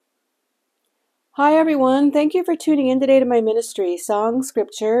Hi, everyone. Thank you for tuning in today to my ministry, Song,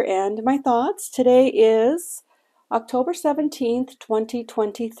 Scripture, and My Thoughts. Today is October 17th,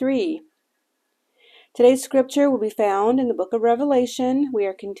 2023. Today's scripture will be found in the book of Revelation. We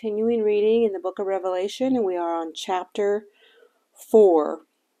are continuing reading in the book of Revelation, and we are on chapter 4.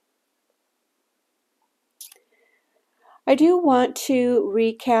 I do want to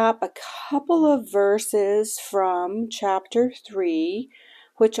recap a couple of verses from chapter 3,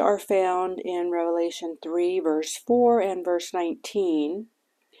 which are found in Revelation 3, verse 4 and verse 19.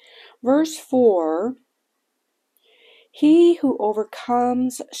 Verse 4, he who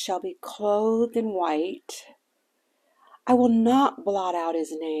overcomes shall be clothed in white. I will not blot out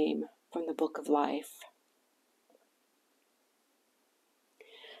his name from the book of life.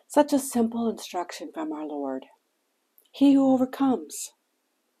 Such a simple instruction from our Lord. He who overcomes,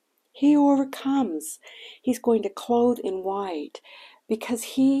 he's going to clothe in white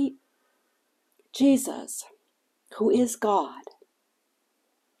because Jesus, who is God,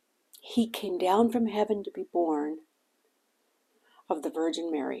 he came down from heaven to be born of the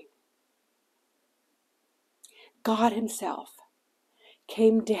Virgin Mary. God himself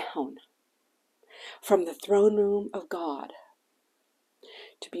came down from the throne room of God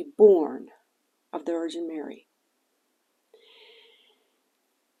to be born of the Virgin Mary.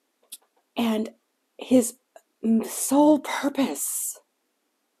 And his sole purpose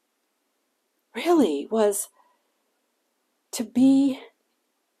really was to be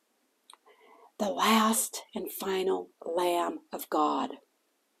the last and final Lamb of God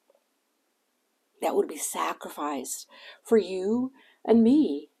that would be sacrificed for you and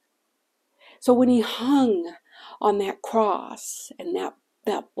me. So when he hung on that cross and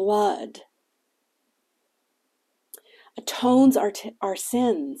that blood atones our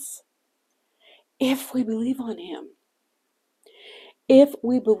sins, if we believe on him, if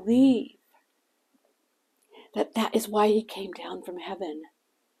we believe that is why he came down from heaven,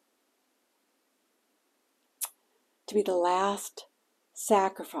 to be the last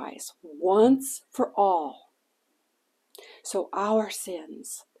sacrifice once for all, so our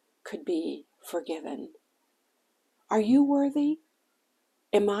sins could be forgiven. Are you worthy?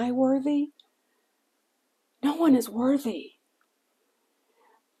 Am I worthy? No one is worthy,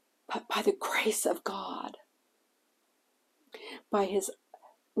 but by the grace of God, by his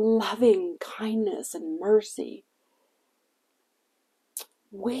loving kindness and mercy,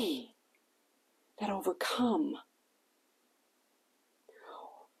 we that overcome,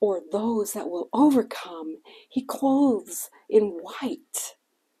 or those that will overcome, he clothes in white.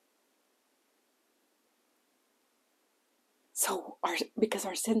 So because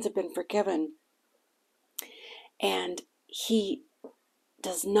our sins have been forgiven, and he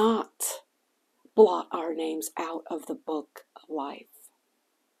does not blot our names out of the book of life.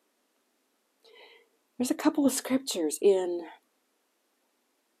 There's a couple of scriptures in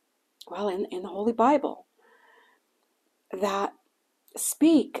the Holy Bible that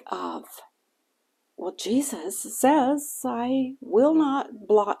speak of, Jesus says, I will not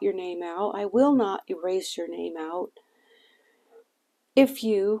blot your name out. I will not erase your name out. If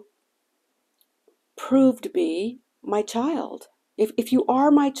you prove to be my child. If you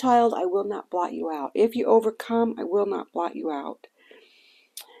are my child, I will not blot you out. If you overcome, I will not blot you out.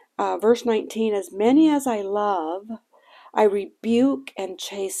 Verse 19, as many as I love, I rebuke and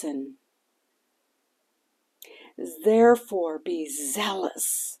chasten. Therefore be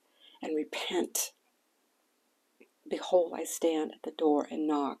zealous and repent. Behold, I stand at the door and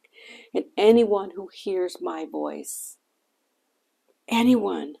knock. And anyone who hears my voice,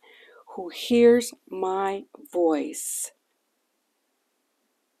 anyone who hears my voice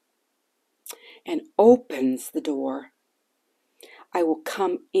and opens the door, I will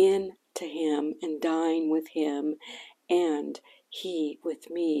come in to him and dine with him and he with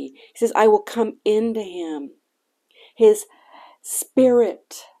me. He says, I will come into him. His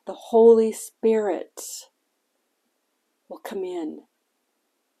Spirit, the Holy Spirit, will come in.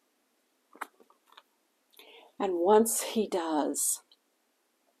 And once he does,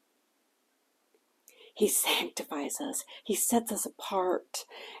 he sanctifies us. He sets us apart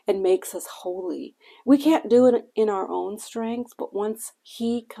and makes us holy. We can't do it in our own strength, but once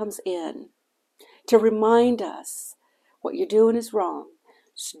he comes in to remind us what you're doing is wrong,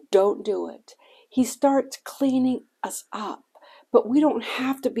 so don't do it, he starts cleaning us up. But we don't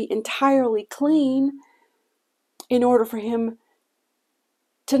have to be entirely clean in order for him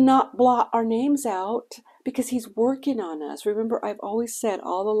to not blot our names out, because he's working on us. Remember, I've always said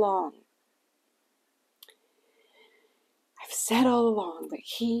all along, that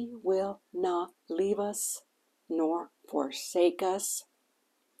he will not leave us nor forsake us.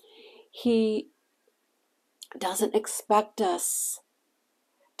 He doesn't expect us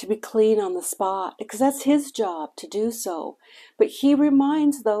to be clean on the spot, because that's his job to do so. But he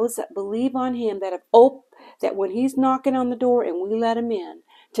reminds those that believe on him, that when he's knocking on the door and we let him in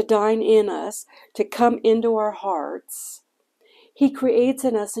to dine in us, to come into our hearts, he creates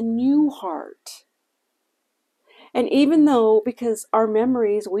in us a new heart. And even though, because our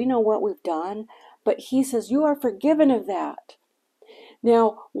memories, we know what we've done, but he says, you are forgiven of that.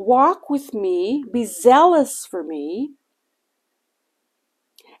 Now, walk with me, be zealous for me,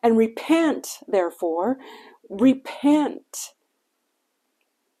 and repent, therefore. Repent.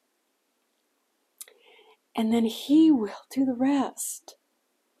 And then he will do the rest.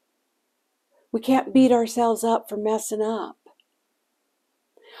 We can't beat ourselves up for messing up.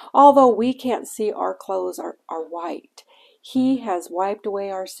 Although we can't see our clothes are white, he has wiped away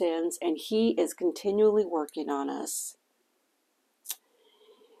our sins and he is continually working on us.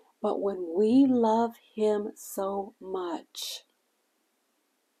 But when we love him so much,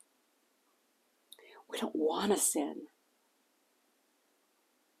 we don't want to sin.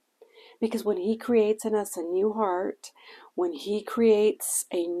 Because when he creates in us a new heart, when he creates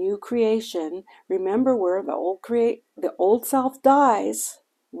a new creation, remember where the old self dies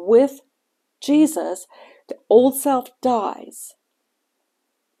with Jesus, the old self dies.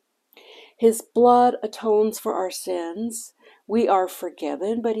 His blood atones for our sins. We are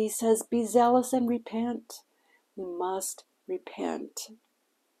forgiven, but he says, be zealous and repent. We must repent.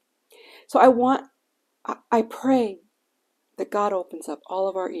 So I pray that God opens up all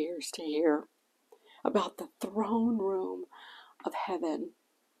of our ears to hear about the throne room of heaven,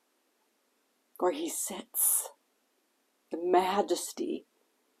 where he sits, the majesty,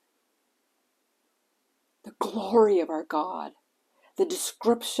 the glory of our God, the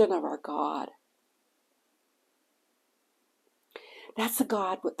description of our God. That's the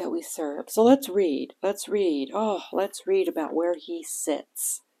God that we serve. So let's read. Let's read about where he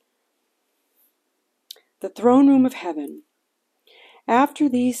sits. The throne room of heaven. After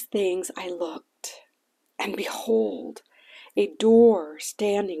these things I looked, and behold, a door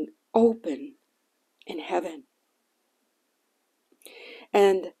standing open in heaven.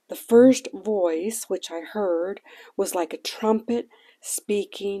 And the first voice which I heard was like a trumpet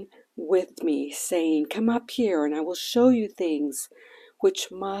speaking with me, saying, come up here, and I will show you things which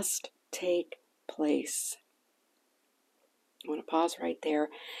must take place. I want to pause right there.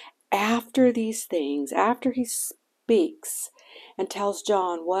 After these things, after he speaks and tells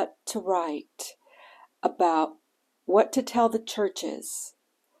John what to write about, what to tell the churches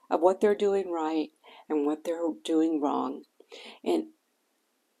of what they're doing right and what they're doing wrong. And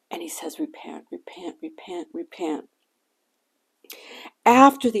he says, repent, repent, repent, repent.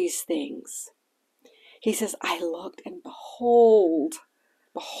 After these things, he says, I looked and behold,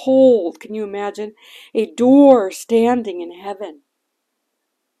 can you imagine? A door standing in heaven.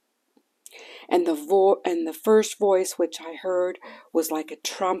 And the first voice which I heard was like a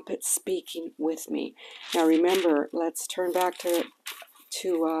trumpet speaking with me. Now remember, let's turn back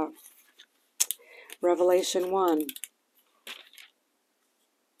to Revelation 1,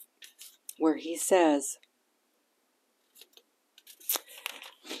 where he says,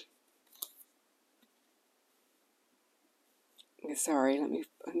 sorry, let me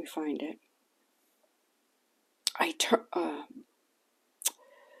find it.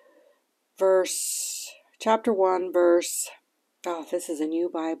 Chapter 1, verse, this is a new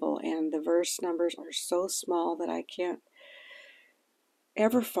Bible, and the verse numbers are so small that I can't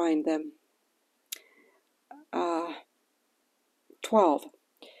ever find them. 12.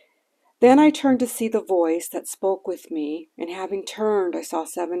 Then I turned to see the voice that spoke with me, and having turned, I saw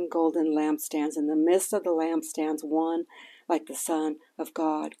 7 golden lampstands. In the midst of the lampstands, one like the Son of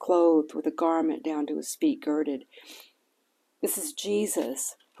God, clothed with a garment down to his feet, girded. This is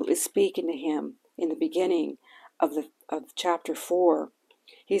Jesus who is speaking to him in the beginning of chapter 4.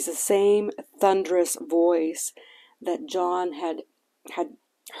 He's the same thunderous voice that John had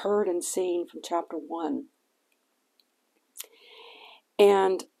heard and seen from chapter 1.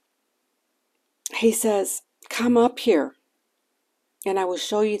 And he says, come up here, and I will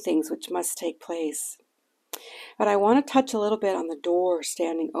show you things which must take place. But I want to touch a little bit on the door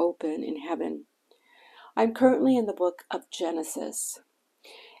standing open in heaven. I'm currently in the book of Genesis,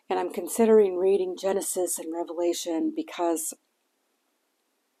 and I'm considering reading Genesis and Revelation because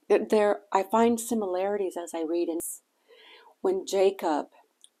I find similarities as I read. When Jacob,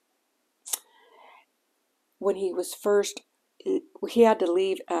 when he was first, he had to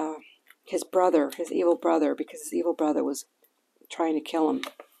leave his evil brother, because his evil brother was trying to kill him,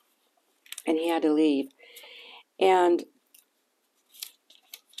 and he had to leave. And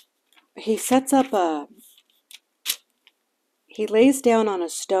he sets up he lays down on a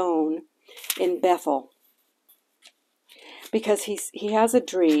stone in Bethel because he has a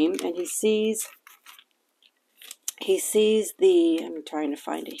dream and he sees the, I'm trying to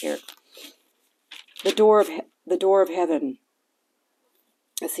find it here, the door of heaven.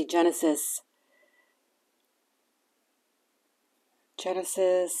 Let's see, Genesis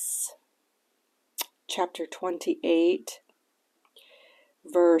chapter 28,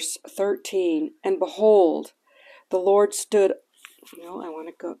 verse 13. And behold, the Lord stood, no, I want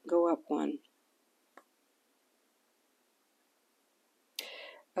to go up one.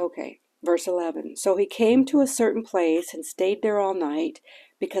 Okay, verse 11. So he came to a certain place and stayed there all night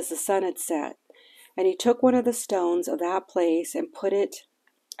because the sun had set. And he took one of the stones of that place and put it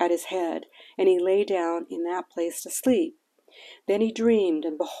at his head, and he lay down in that place to sleep. Then he dreamed,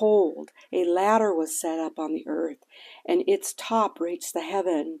 and behold, a ladder was set up on the earth, and its top reached the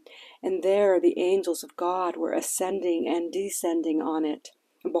heaven, and there the angels of God were ascending and descending on it.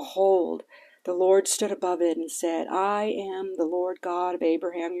 And behold, the Lord stood above it and said, I am the Lord God of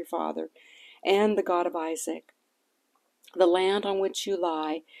Abraham your father, and the God of Isaac. The land on which you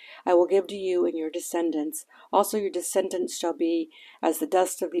lie I will give to you and your descendants. Also your descendants shall be as the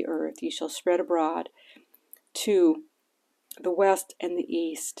dust of the earth. You shall spread abroad to the west and the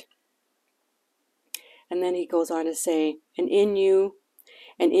east. And then he goes on to say, and in you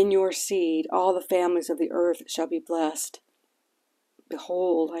and in your seed all the families of the earth shall be blessed.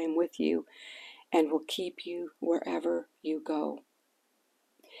 Behold, I am with you and will keep you wherever you go.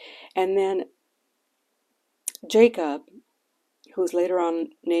 And then Jacob, who's later on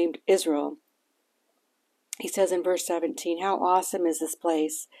named Israel, he says in verse 17, how awesome is this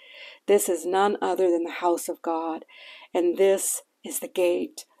place? This is none other than the house of God, and this is the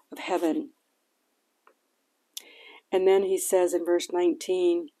gate of heaven. And then he says in verse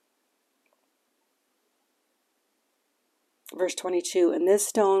 19, verse 22, and this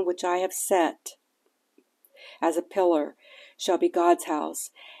stone which I have set as a pillar shall be God's house,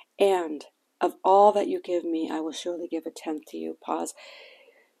 and of all that you give me, I will surely give a tenth to you. Pause.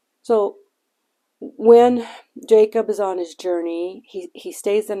 So when Jacob is on his journey, he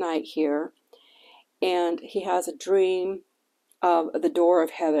stays the night here, and he has a dream of the door of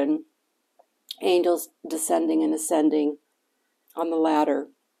heaven, angels descending and ascending on the ladder.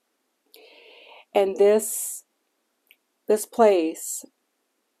 And this place,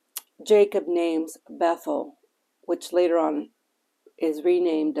 Jacob names Bethel, which later on is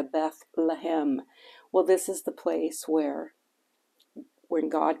renamed to Bethlehem. Well, this is the place where when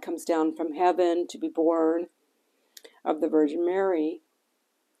God comes down from heaven to be born of the Virgin Mary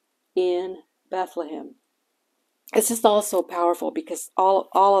in Bethlehem. It's just all so powerful because all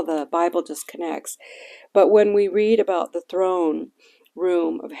of the Bible just connects. But when we read about the throne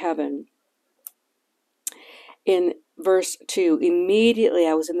room of heaven, in verse 2, immediately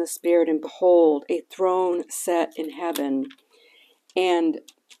I was in the Spirit, and behold, a throne set in heaven, and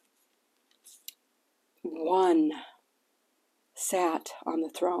one sat on the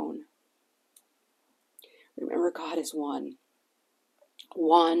throne. Remember, God is one.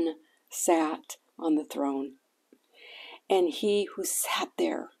 One sat on the throne. And he who sat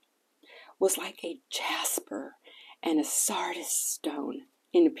there was like a jasper and a sardis stone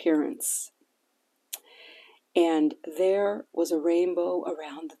in appearance. And there was a rainbow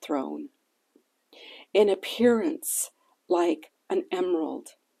around the throne, in appearance like an emerald.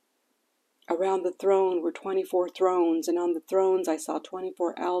 Around the throne were 24 thrones, and on the thrones I saw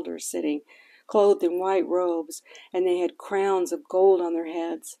 24 elders sitting, clothed in white robes, and they had crowns of gold on their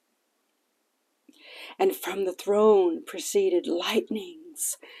heads. And from the throne proceeded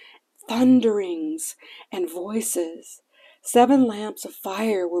lightnings, thunderings, and voices. 7 lamps of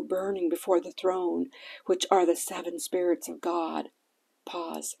fire were burning before the throne, which are the 7 spirits of God.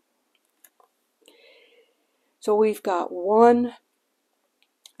 Pause. So we've got one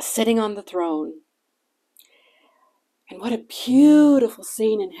sitting on the throne. And what a beautiful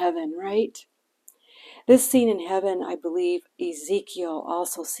scene in heaven, right? This scene in heaven, I believe Ezekiel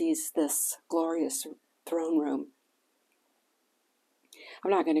also sees this glorious throne room.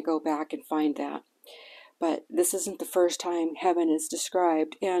 I'm not going to go back and find that. But this isn't the first time heaven is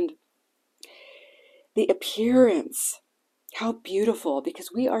described. And the appearance, how beautiful, because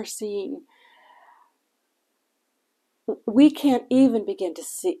we are seeing, we can't even begin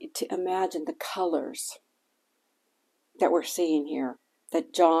to imagine the colors that we're seeing here,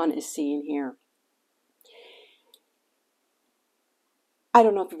 that John is seeing here. I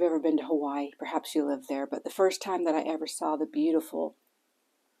don't know if you've ever been to Hawaii, perhaps you live there, but the first time that I ever saw the beautiful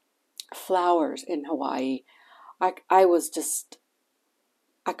flowers in Hawaii, I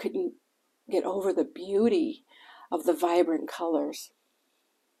couldn't get over the beauty of the vibrant colors.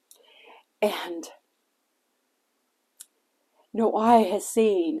 And no eye has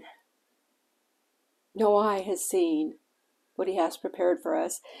seen what he has prepared for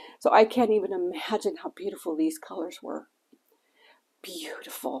us. So I can't even imagine how beautiful these colors were.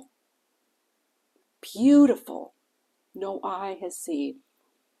 Beautiful. Beautiful. No eye has seen.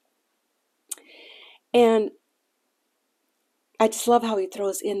 And I just love how he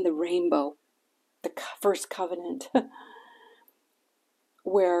throws in the rainbow, the first covenant,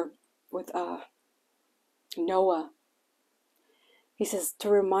 where with Noah, he says, to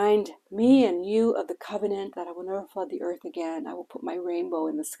remind me and you of the covenant that I will never flood the earth again. I will put my rainbow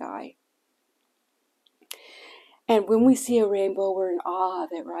in the sky. And when we see a rainbow, we're in awe of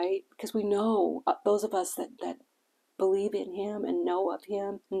it, right? Because we know, those of us that believe in him and know of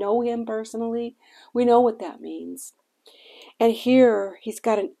him, know him personally, we know what that means. And here, he's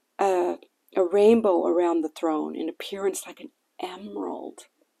got a rainbow around the throne in appearance like an emerald.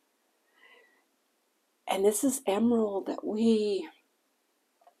 And this is emerald that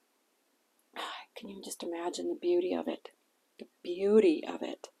can you just imagine the beauty of it? The beauty of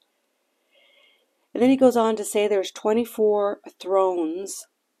it. And then he goes on to say there's 24 thrones.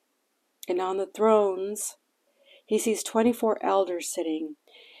 And on the thrones, he sees 24 elders sitting.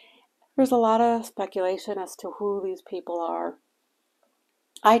 There's a lot of speculation as to who these people are.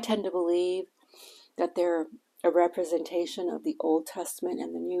 I tend to believe that they're a representation of the Old Testament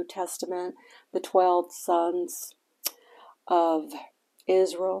and the New Testament, the 12 sons of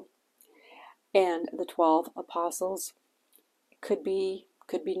Israel and the 12 apostles. Could be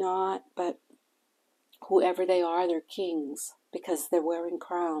not, but whoever they are, they're kings because they're wearing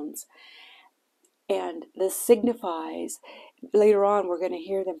crowns. And this signifies, later on we're going to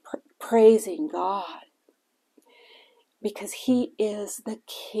hear them praising God, because he is the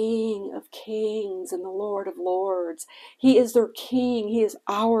King of kings and the Lord of lords. He is their king. He is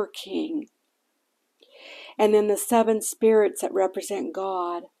our king. And then the 7 spirits that represent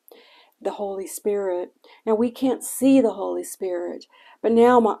God, the Holy Spirit. Now we can't see the Holy Spirit, but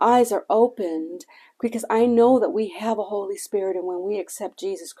now my eyes are opened because I know that we have a Holy Spirit, and when we accept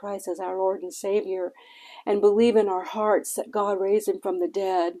Jesus Christ as our Lord and Savior and believe in our hearts that God raised him from the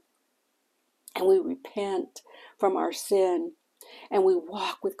dead, and we repent from our sin and we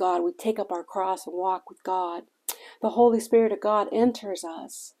walk with God, we take up our cross and walk with God, the Holy Spirit of God enters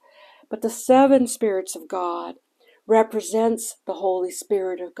us. But the 7 spirits of God represents the Holy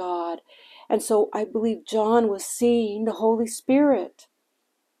Spirit of God. And so I believe John was seeing the Holy Spirit.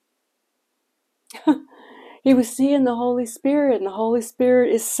 He was seeing the Holy Spirit, and the Holy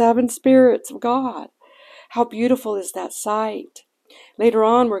Spirit is 7 spirits of God. How beautiful is that sight? Later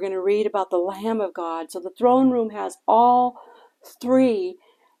on, we're going to read about the Lamb of God. So the throne room has all 3,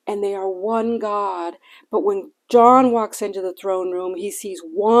 and they are one God. But when John walks into the throne room, he sees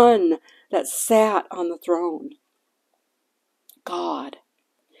one that sat on the throne. God.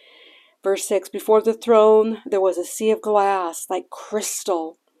 Verse 6, before the throne there was a sea of glass like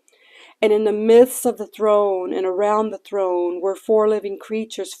crystal. And in the midst of the throne and around the throne were 4 living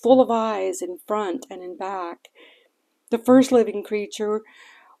creatures full of eyes in front and in back. The first living creature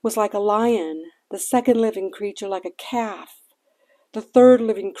was like a lion, the second living creature like a calf. The third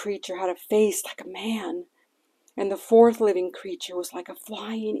living creature had a face like a man, and the fourth living creature was like a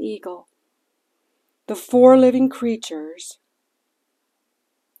flying eagle. The 4 living creatures,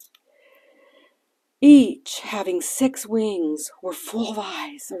 each having 6 wings, were full of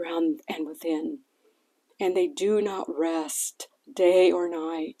eyes around and within, and they do not rest day or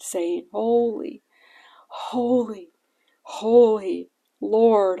night, saying, Holy, holy, holy,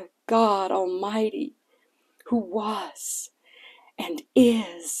 Lord God Almighty, who was and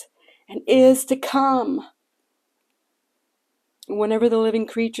is to come. And whenever the living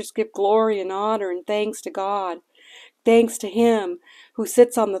creatures give glory and honor and thanks to God, thanks to him who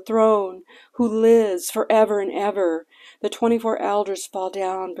sits on the throne, who lives forever and ever, the 24 elders fall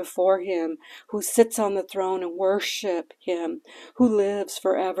down before him who sits on the throne and worship him who lives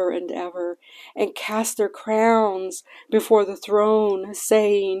forever and ever, and cast their crowns before the throne,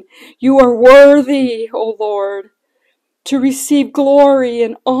 saying, You are worthy, O Lord, to receive glory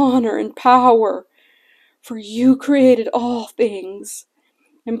and honor and power, for you created all things,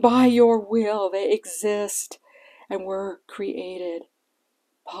 and by your will they exist and were created.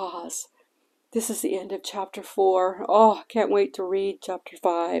 Pause. This is the end of chapter 4. Oh, can't wait to read chapter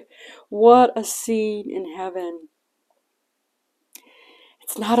 5. What a scene in heaven.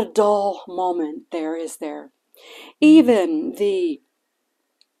 It's not a dull moment there, is there? Even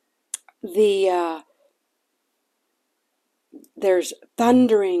there's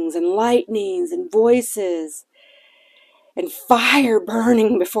thunderings and lightnings and voices. and fire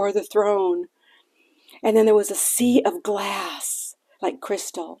burning before the throne. And then there was a sea of glass, like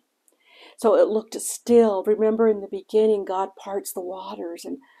crystal. So it looked still. Remember in the beginning, God parts the waters,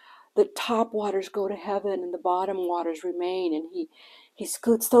 and the top waters go to heaven and the bottom waters remain, and he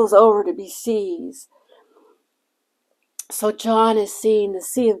scoots those over to be seas. So John is seeing the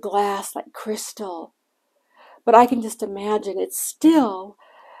sea of glass like crystal. But I can just imagine it's still,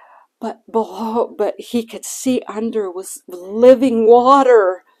 but below, but he could see under was living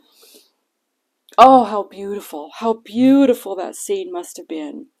water. Oh, how beautiful that scene must have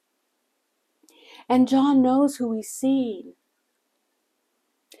been. And John knows who he's seen.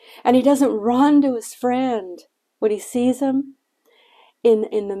 And he doesn't run to his friend when he sees him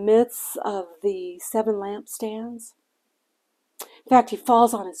in the midst of the 7 lampstands. In fact, he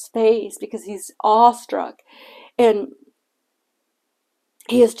falls on his face because he's awestruck. And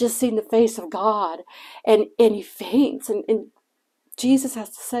he has just seen the face of God. And he faints. And Jesus has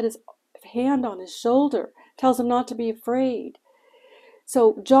to set his hand on his shoulder, tells him not to be afraid.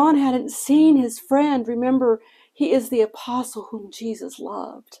 So John hadn't seen his friend. Remember, he is the apostle whom Jesus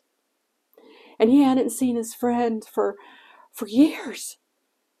loved. And he hadn't seen his friend for years.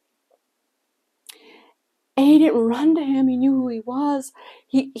 And he didn't run to him. He knew who he was.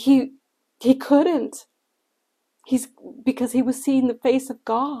 He couldn't. Because he was seeing the face of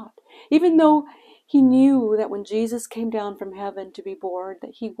God. Even though he knew that when Jesus came down from heaven to be born,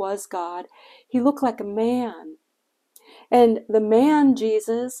 that he was God, he looked like a man. And the man,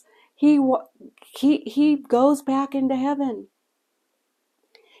 Jesus, he goes back into heaven.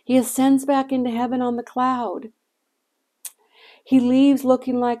 He ascends back into heaven on the cloud. He leaves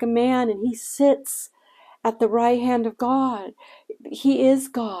looking like a man, and he sits at the right hand of God. He is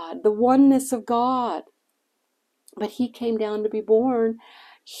God, the oneness of God. But he came down to be born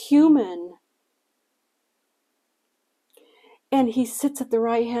human. And he sits at the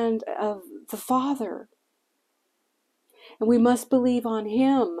right hand of the Father. And we must believe on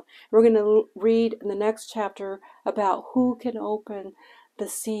him. We're going to read in the next chapter about who can open the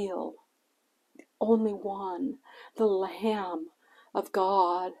seal. Only one, the Lamb of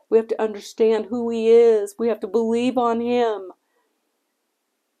God. We have to understand who he is. We have to believe on him.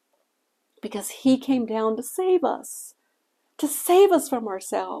 Because he came down to save us from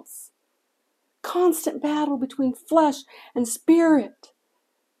ourselves. Constant battle between flesh and spirit.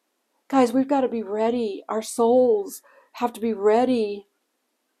 Guys, we've got to be ready. Our souls have to be ready.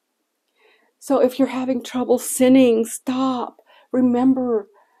 So if you're having trouble sinning, stop. Remember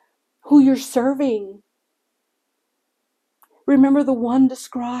who you're serving. Remember the one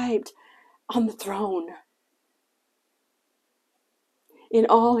described on the throne in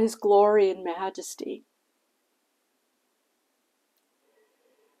all his glory and majesty.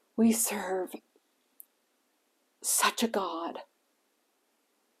 We serve such a God.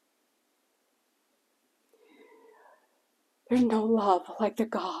 There's no love like the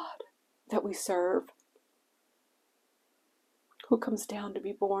God that we serve, who comes down to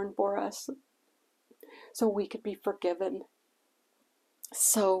be born for us so we could be forgiven.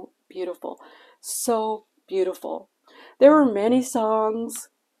 So beautiful. So beautiful. There were many songs,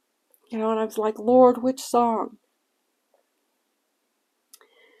 and I was like, Lord, which song?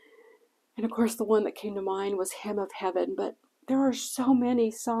 And of course, the one that came to mind was Hymn of Heaven, but there are so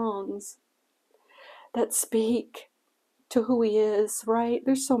many songs that speak to who he is, right?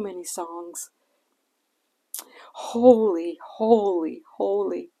 There's so many songs. Holy, holy,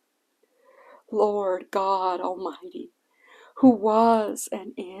 holy, Lord God Almighty, who was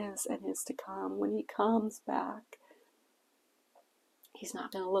and is to come. When he comes back, he's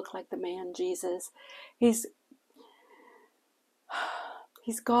not going to look like the man Jesus. He's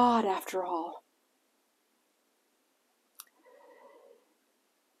God after all.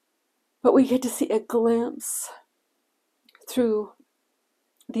 But we get to see a glimpse through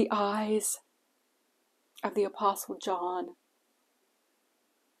the eyes of the Apostle John.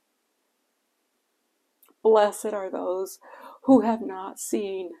 Blessed are those who have not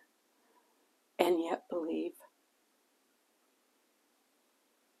seen and yet believe.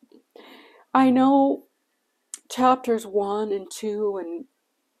 I know chapters 1 and 2, and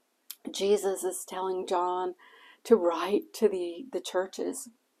Jesus is telling John to write to the churches.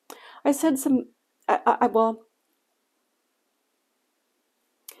 I said well,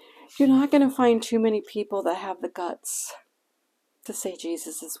 you're not going to find too many people that have the guts to say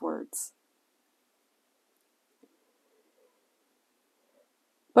Jesus' words.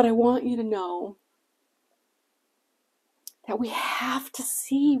 But I want you to know that we have to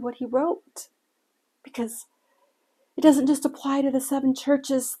see what he wrote, because it doesn't just apply to the 7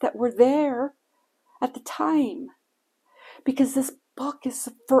 churches that were there at the time. because this book is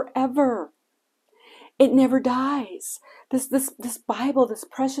forever. It never dies. This Bible, this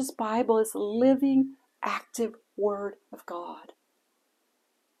precious Bible, is a living, active Word of God.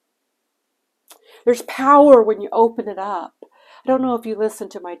 There's power when you open it up. I don't know if you listened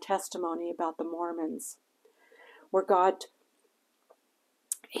to my testimony about the Mormons, where God,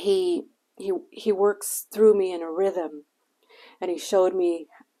 He works through me in a rhythm, and He showed me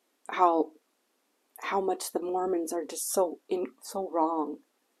how much the Mormons are just so wrong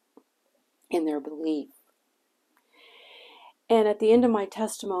in their belief. And at the end of my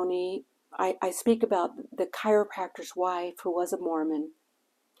testimony, I speak about the chiropractor's wife who was a Mormon.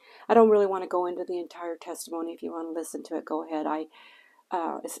 I don't really want to go into the entire testimony. If you want to listen to it, go ahead.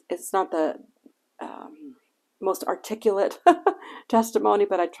 It's not the most articulate testimony,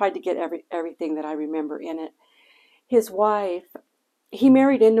 but I tried to get everything that I remember in it. His wife, he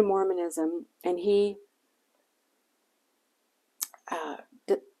married into Mormonism, and he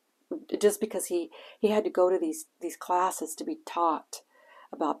just because he had to go to these classes to be taught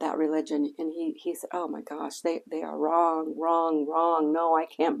about that religion, and he said, oh my gosh, they are wrong. No, I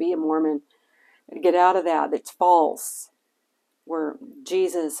can't be a Mormon. Get out of that. It's false. Where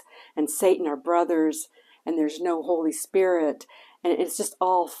Jesus and Satan are brothers, and there's no Holy Spirit, and it's just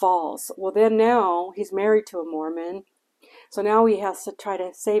all false. Well, then now he's married to a Mormon, so now he has to try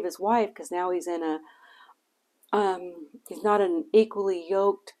to save his wife, because now he's in he's not an equally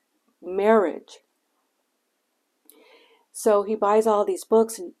yoked marriage. So he buys all these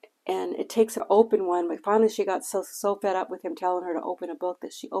books, and it takes an open one, but finally she got so fed up with him telling her to open a book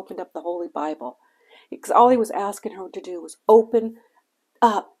that she opened up the Holy Bible. Because all he was asking her to do was open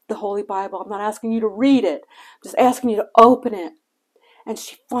up the Holy Bible. I'm not asking you to read it, I'm just asking you to open it. And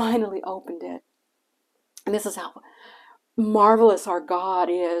she finally opened it. And this is how marvelous our God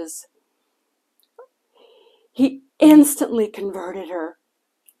is. He instantly converted her.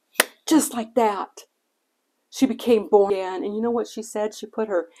 Just like that. She became born again. And you know what she said? She put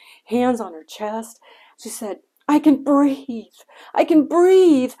her hands on her chest. She said, I can breathe. I can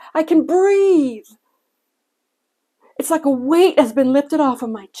breathe. I can breathe. It's like a weight has been lifted off of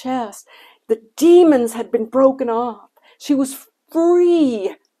my chest. The demons had been broken off. She was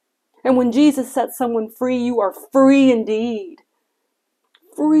free. And when Jesus set someone free, you are free indeed.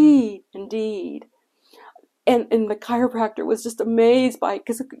 Free indeed. And the chiropractor was just amazed by it,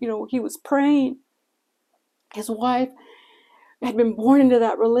 because, he was praying. His wife had been born into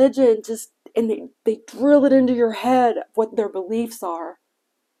that religion, and they drill it into your head what their beliefs are.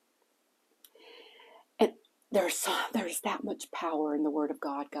 And there's that much power in the Word of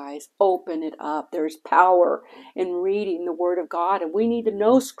God, guys. Open it up. There's power in reading the Word of God, and we need to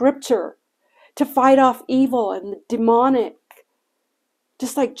know Scripture to fight off evil and the demonic,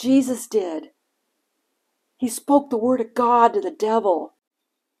 just like Jesus did. He spoke the Word of God to the devil.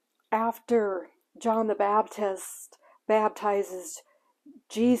 After John the Baptist baptizes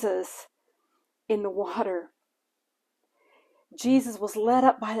Jesus in the water, Jesus was led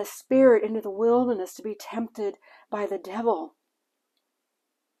up by the Spirit into the wilderness to be tempted by the devil.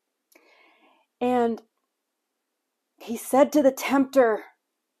 And he said to the tempter,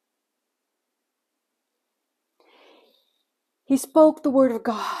 he spoke the Word of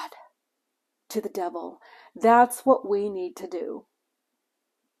God to the devil. That's what we need to do.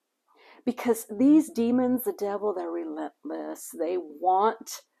 Because these demons, the devil, they're relentless. They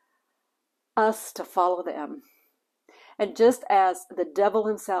want us to follow them. And just as the devil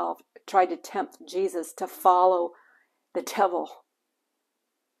himself tried to tempt Jesus to follow the devil,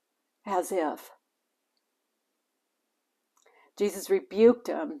 as if, Jesus rebuked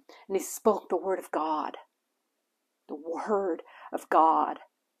him, and he spoke the Word of God. The Word of God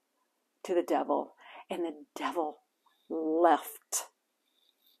to the devil. And the devil left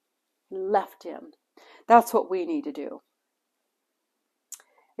him. That's what we need to do.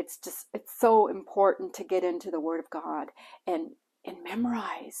 It's so important to get into the Word of God and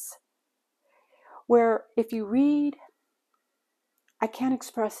memorize. Where if you read, I can't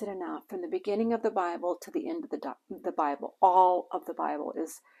express it enough, from the beginning of the Bible to the end of the Bible, all of the Bible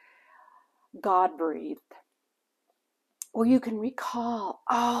is God-breathed. Or you can recall,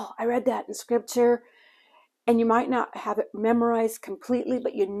 I read that in Scripture, and you might not have it memorized completely,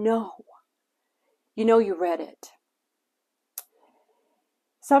 but you know you read it.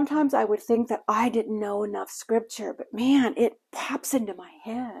 Sometimes I would think that I didn't know enough Scripture, but man, it pops into my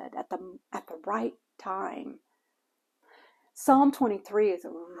head at the right time. Psalm 23 is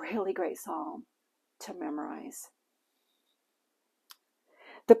a really great psalm to memorize.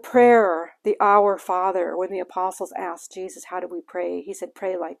 The prayer, the Our Father, when the apostles asked Jesus, how do we pray? He said,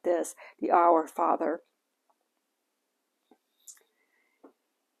 pray like this, the Our Father.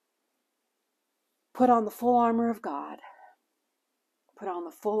 Put on the full armor of God. Put on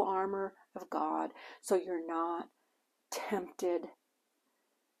the full armor of God so you're not tempted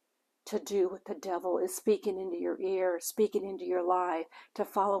to do what the devil is speaking into your ear, speaking into your life, to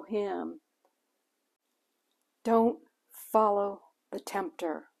follow him. Don't follow the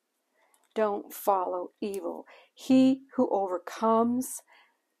tempter. Don't follow evil. He who overcomes,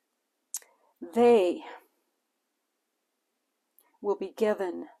 they will be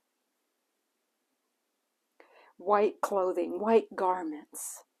given white clothing, white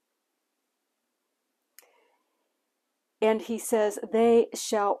garments. And he says, they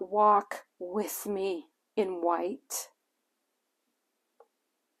shall walk with me in white.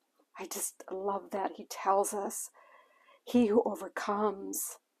 I just love that. He tells us, he who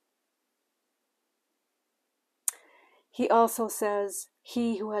overcomes. He also says,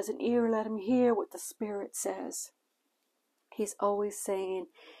 he who has an ear, let him hear what the Spirit says. He's always saying,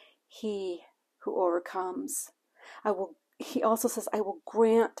 he who overcomes. He also says, I will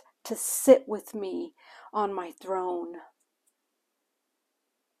grant to sit with me on my throne.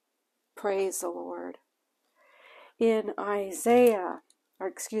 Praise the Lord. In Ezekiel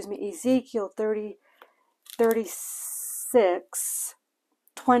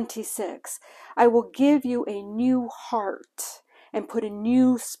 36:26, I will give you a new heart and put a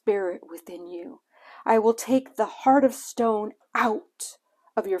new spirit within you. I will take the heart of stone out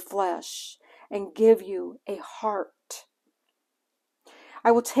of your flesh and give you a heart. I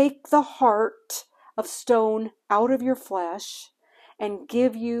will take the heart of stone out of your flesh and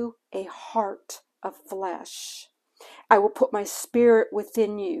give you a heart of flesh. I will put my spirit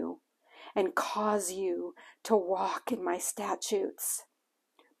within you and cause you to walk in my statutes.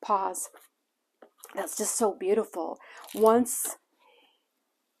 Pause. That's just so beautiful.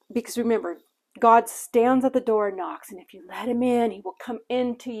 Because remember, God stands at the door and knocks, and if you let him in, he will come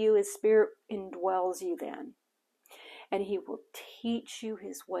into you. His spirit indwells you then. And he will teach you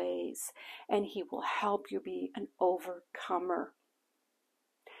his ways, and he will help you be an overcomer.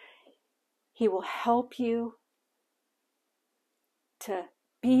 He will help you to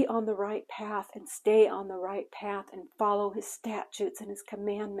be on the right path and stay on the right path and follow his statutes and his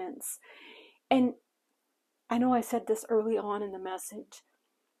commandments. And I know I said this early on in the message,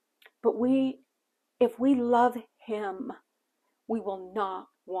 but if we love him, we will not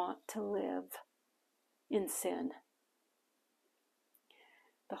want to live in sin.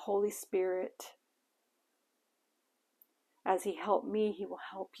 The Holy Spirit, as he helped me, he will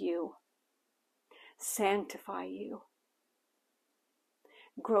help you. Sanctify you.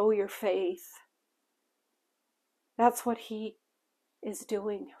 Grow your faith. That's what he is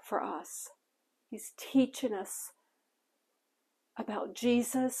doing for us. He's teaching us about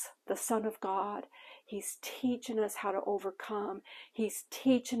Jesus, the Son of God. He's teaching us how to overcome. He's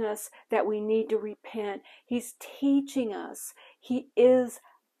teaching us that we need to repent. He's teaching us. He is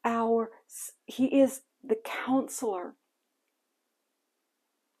the counselor.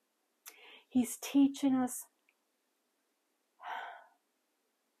 He's teaching us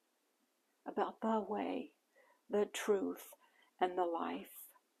about the way, the truth, and the life.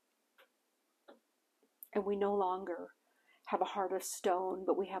 And we no longer have a heart of stone,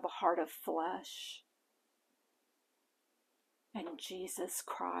 but we have a heart of flesh. And Jesus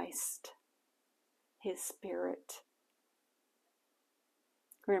Christ, his Spirit.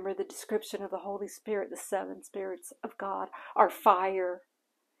 Remember the description of the Holy Spirit, the 7 spirits of God are fire.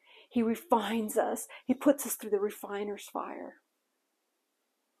 He refines us. He puts us through the refiner's fire.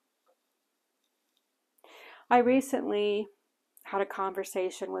 I recently had a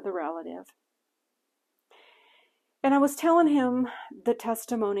conversation with a relative. And I was telling him the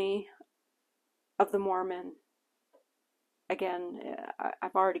testimony of the Mormon. Again,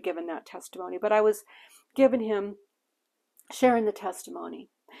 I've already given that testimony, but I was sharing the testimony.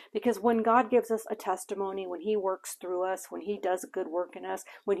 Because when God gives us a testimony, when he works through us, when he does a good work in us,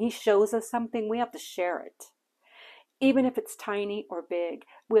 when he shows us something, we have to share it. Even if it's tiny or big,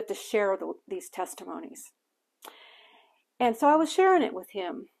 we have to share these testimonies. And so I was sharing it with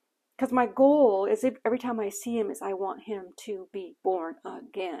him. Because my goal is, every time I see him, is I want him to be born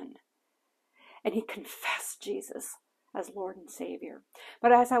again. And he confessed Jesus as Lord and Savior.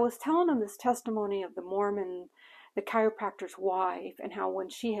 But as I was telling him this testimony of the Mormon, the chiropractor's wife, and how when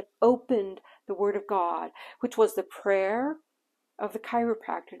she had opened the Word of God, which was the prayer of the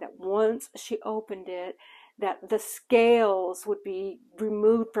chiropractor, that once she opened it, that the scales would be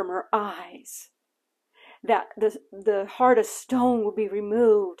removed from her eyes, that the heart of stone would be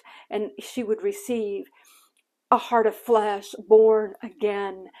removed, and she would receive a heart of flesh, born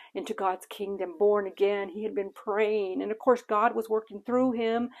again into God's kingdom, born again. He had been praying, and of course God was working through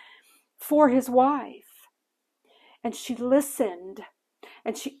him for his wife. And she listened,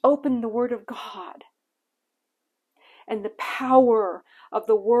 and she opened the Word of God. And the power of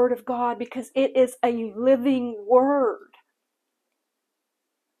the Word of God, because it is a living Word.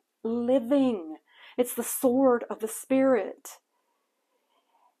 Living. It's the sword of the Spirit.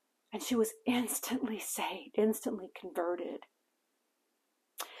 And she was instantly saved, instantly converted.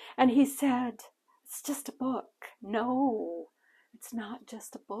 And he said, it's just a book. No, it's not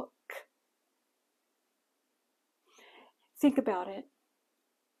just a book. Think about it.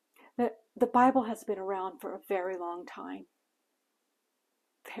 The Bible has been around for a very long time.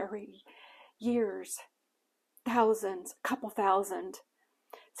 Very years, thousands, a couple thousand.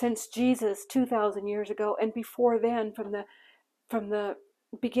 Since Jesus 2,000 years ago, and before then, from the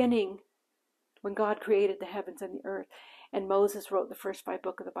beginning, when God created the heavens and the earth, and Moses wrote the first 5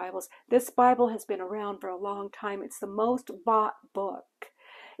 books of the Bibles. This Bible has been around for a long time. It's the most bought book.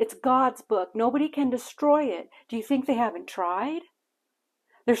 It's God's book. Nobody can destroy it. Do you think they haven't tried?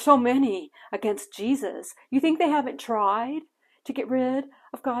 There's so many against Jesus. You think they haven't tried to get rid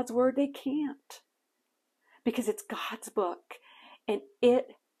of God's word? They can't. Because it's God's book, and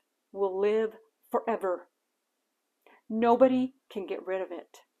it will live forever. Nobody can get rid of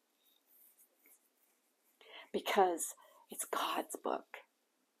it. Because it's God's book.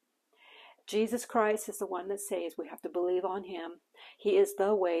 Jesus Christ is the one that saves. We have to believe on him. He is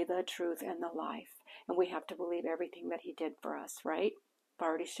the way, the truth, and the life. And we have to believe everything that he did for us, right? I've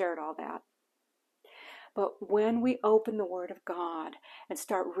already shared all that. But when we open the Word of God and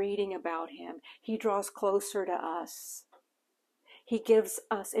start reading about him, he draws closer to us. He gives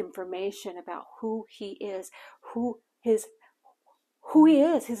us information about who he is, who he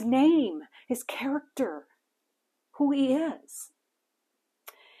is, his name, his character, who he is.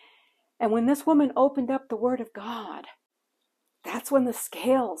 And when this woman opened up the Word of God, that's when the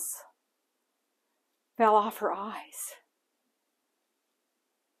scales fell off her eyes.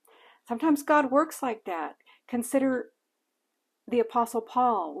 Sometimes God works like that. Consider the Apostle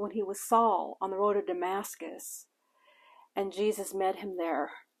Paul when he was Saul on the road to Damascus, and Jesus met him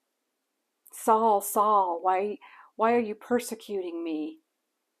there. Saul, Saul, why are you persecuting me?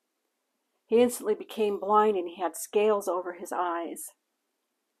 He instantly became blind and he had scales over his eyes.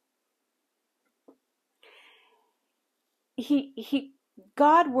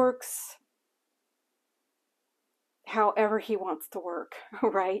 God works however he wants to work,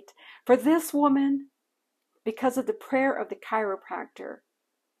 right? For this woman, because of the prayer of the chiropractor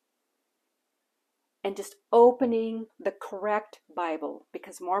and just opening the correct Bible,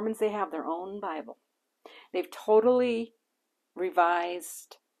 because Mormons, they have their own Bible. They've totally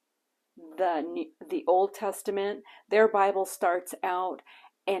revised the Old Testament. Their Bible starts out,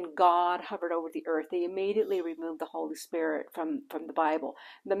 and God hovered over the earth. They immediately removed the Holy Spirit from the Bible.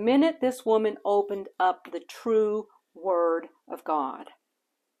 The minute this woman opened up the true Word of God,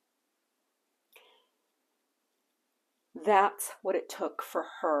 that's what it took for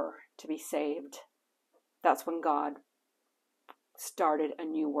her to be saved. That's when God started a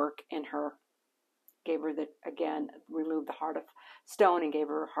new work in her. Gave her removed the heart of stone and gave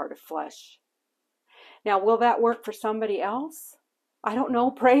her a heart of flesh. Now, will that work for somebody else? I don't know.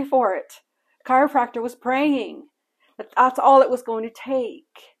 Pray for it. Chiropractor was praying that that's all it was going to take.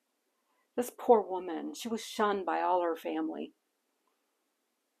 This poor woman, she was shunned by all her family.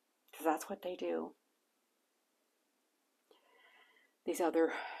 Because that's what they do. These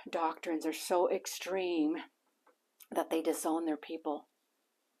other doctrines are so extreme that they disown their people.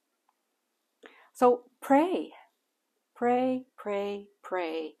 So pray. Pray, pray,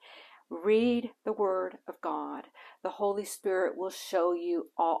 pray. Read the Word of God. The Holy Spirit will show you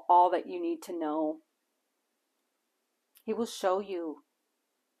all that you need to know. He will show you.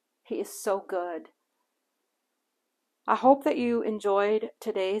 He is so good. I hope that you enjoyed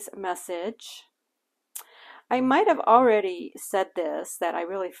today's message. I might have already said this, that I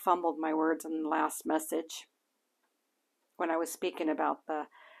really fumbled my words in the last message when I was speaking about the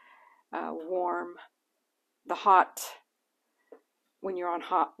hot. When you're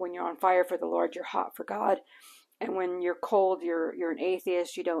on fire for the Lord, you're hot for God. And when you're cold, you're an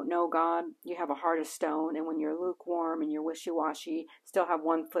atheist, you don't know God, you have a heart of stone. And when you're lukewarm and you're wishy-washy, still have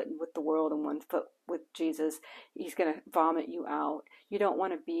one foot with the world and one foot with Jesus, he's going to vomit you out. You don't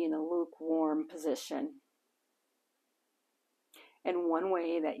want to be in a lukewarm position. And one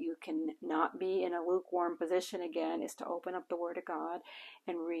way that you can not be in a lukewarm position again is to open up the Word of God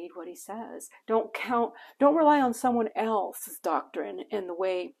and read what he says. Don't rely on someone else's doctrine in the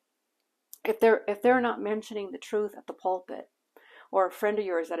way, if they're not mentioning the truth at the pulpit, or a friend of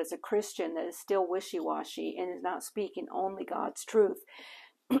yours that is a Christian that is still wishy-washy and is not speaking only God's truth,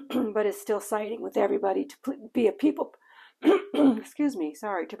 but is still siding with everybody to be a people, to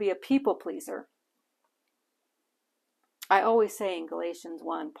be a people pleaser. I always say in Galatians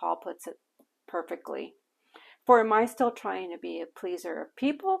 1, Paul puts it perfectly. For am I still trying to be a pleaser of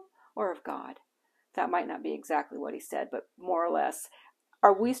people or of God? That might not be exactly what he said, but more or less.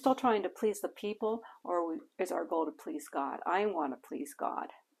 Are we still trying to please the people, or is our goal to please God? I want to please God.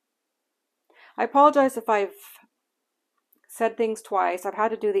 I apologize if I've said things twice. I've had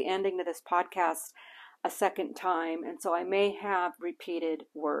to do the ending to this podcast a second time, and so I may have repeated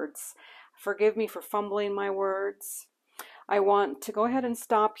words. Forgive me for fumbling my words. I want to go ahead and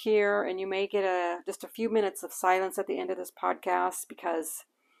stop here, and you may get just a few minutes of silence at the end of this podcast because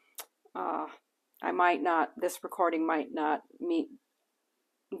this recording might not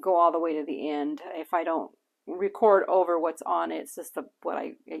go all the way to the end. If I don't record over what's on it, it's just what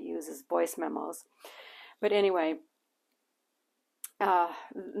I use as voice memos. But anyway,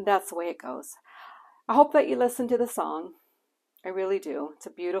 that's the way it goes. I hope that you listen to the song. I really do. It's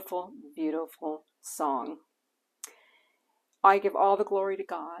a beautiful, beautiful song. I give all the glory to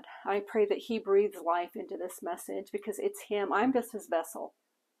God. I pray that He breathes life into this message because it's Him. I'm just His vessel.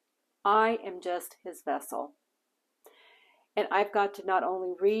 I am just His vessel. And I've got to not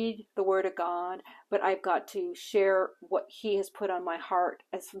only read the Word of God, but I've got to share what He has put on my heart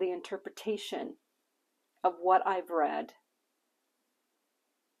as the interpretation of what I've read.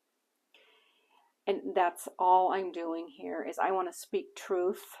 And that's all I'm doing here is I want to speak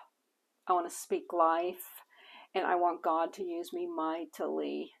truth. I want to speak life. And I want God to use me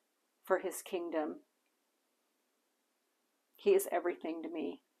mightily for His kingdom. He is everything to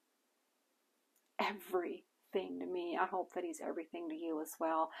me. Everything to me. I hope that He's everything to you as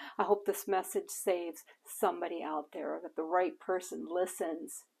well. I hope this message saves somebody out there, that the right person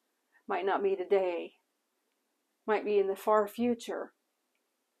listens. Might not be today. Might be in the far future.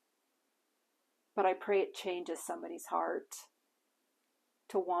 But I pray it changes somebody's heart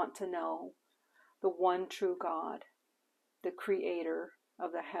to want to know the one true God, the creator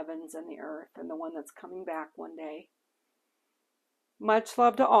of the heavens and the earth, and the one that's coming back one day. Much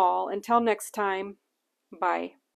love to all. Until next time, bye.